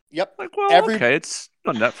on it. Yep. Like, well, okay, it's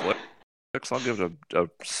on Netflix. I'll give it a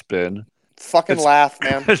spin. Fucking laugh,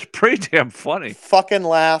 man. It's pretty damn funny. Fucking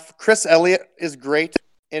laugh. Chris Elliott is great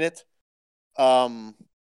in it.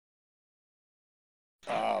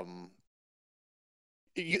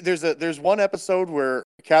 There's one episode where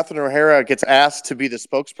Catherine O'Hara gets asked to be the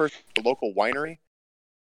spokesperson for the local winery,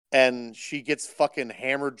 and she gets fucking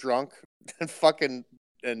hammered drunk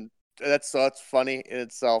and that's funny in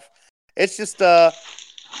itself. It's just I've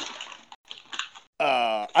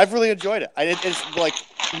really enjoyed it. It's like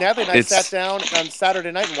Natalie and I sat down on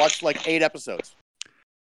Saturday night and watched like 8 episodes.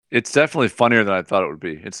 It's definitely funnier than I thought it would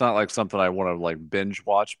be. It's not like something I want to like binge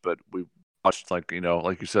watch, but we watched like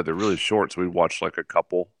like you said, they're really short, so we watched like a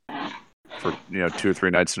couple for 2 or 3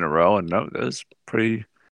 nights in a row, and no, it was pretty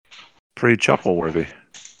chuckle worthy.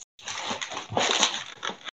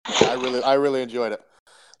 I really enjoyed it.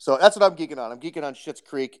 So that's what I'm geeking on. I'm geeking on Schitt's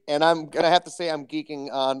Creek, and I'm gonna have to say I'm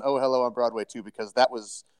geeking on Oh Hello on Broadway too, because that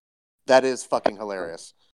is fucking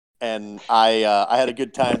hilarious. And I had a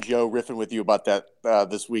good time, Joe, riffing with you about that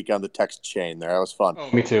this week on the text chain. That was fun. Oh,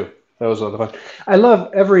 me too. That was a lot of fun. I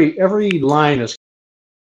love every line is.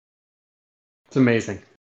 It's amazing.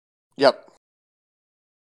 Yep.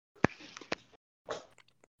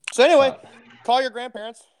 So anyway, call your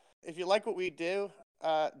grandparents if you like what we do.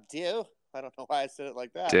 Do. I don't know why I said it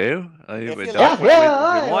like that. Do? If you like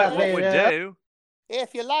like what we do.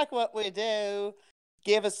 If you like what we do,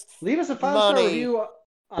 leave us a 5-star money. review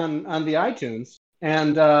on the iTunes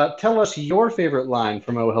and tell us your favorite line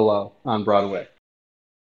from Oh Hello on Broadway.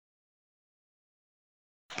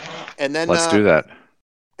 And then Let's do that.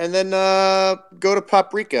 And then go to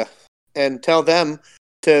Paprika and tell them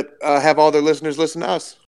to have all their listeners listen to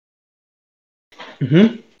us.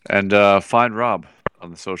 Mm-hmm. And find Rob on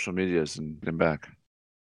the social medias and back.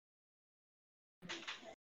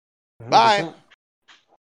 Bye. 100%.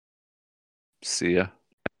 See ya.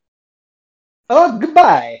 Oh,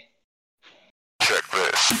 goodbye. Check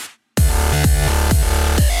this.